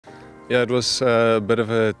Yeah, it was a bit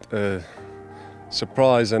of a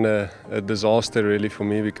surprise and a disaster really for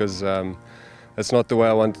me, because it's not the way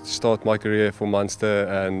I wanted to start my career for Munster,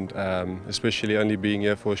 and especially only being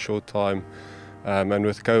here for a short time. And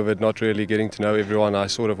with COVID not really getting to know everyone, I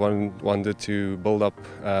sort of wanted to build up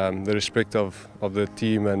the respect of the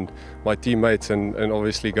team and my teammates, and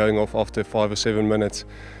obviously going off after 5 or 7 minutes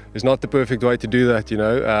is not the perfect way to do that, you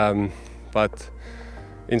know. But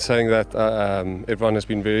in saying that, everyone has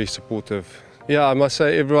been very supportive. Yeah, I must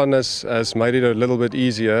say everyone has made it a little bit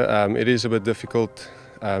easier. It is a bit difficult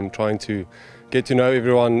trying to get to know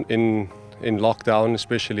everyone in lockdown,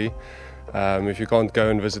 especially. If you can't go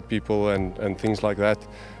and visit people and things like that.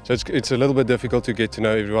 So it's a little bit difficult to get to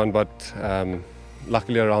know everyone, but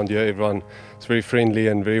luckily around here everyone is very friendly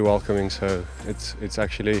and very welcoming, so it's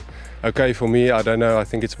actually okay for me. I don't know, I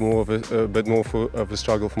think it's more of a bit more of a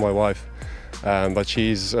struggle for my wife, but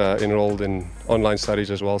she's enrolled in online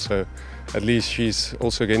studies as well, so at least she's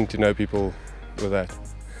also getting to know people with that.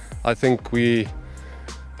 I think we're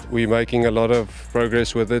making a lot of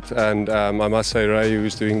progress with it, and I must say Ray,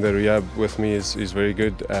 who's doing the rehab with me, is very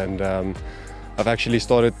good, and I've actually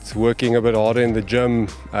started working a bit harder in the gym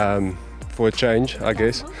for a change, I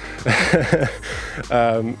guess.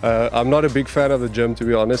 I'm not a big fan of the gym, to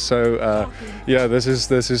be honest, so yeah, this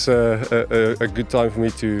is a good time for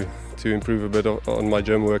me to improve a bit on my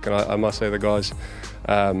gym work, and I must say the guys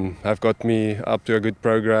have got me up to a good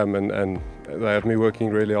program, and they have me working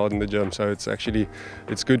really hard in the gym, so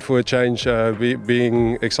it's good for a change,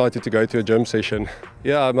 being excited to go to a gym session.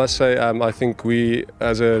 Yeah, I must say I think we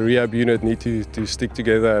as a rehab unit need to stick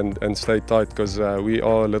together and stay tight, because we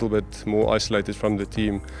are a little bit more isolated from the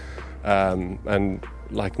team, and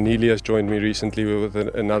like Neely has joined me recently with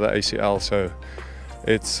another ACL, so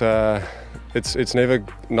it's never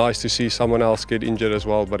nice to see someone else get injured as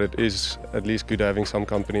well, but it is at least good having some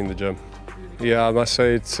company in the gym. Yeah, I must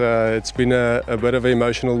say it's been a bit of an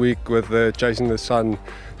emotional week with the Chasing the Sun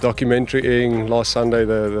documentary airing last Sunday,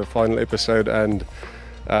 the final episode, and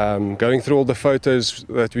going through all the photos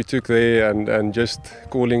that we took there, and just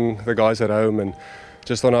calling the guys at home and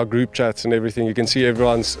just on our group chats and everything. You can see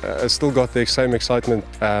everyone's still got the same excitement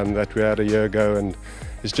that we had a year ago, and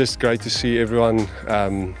it's just great to see everyone,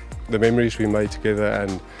 the memories we made together,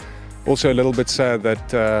 and also a little bit sad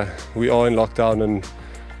that we are in lockdown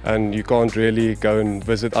and you can't really go and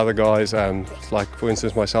visit other guys. Like for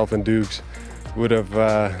instance myself and Dukes would have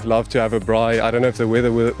loved to have a braai. I don't know if the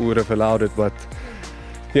weather would have allowed it, but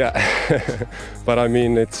yeah. But I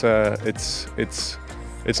mean, it's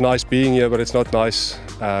nice being here, but it's not nice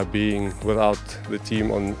being without the team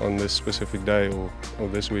on this specific day or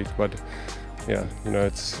this week. But yeah, you know,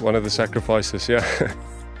 it's one of the sacrifices, yeah.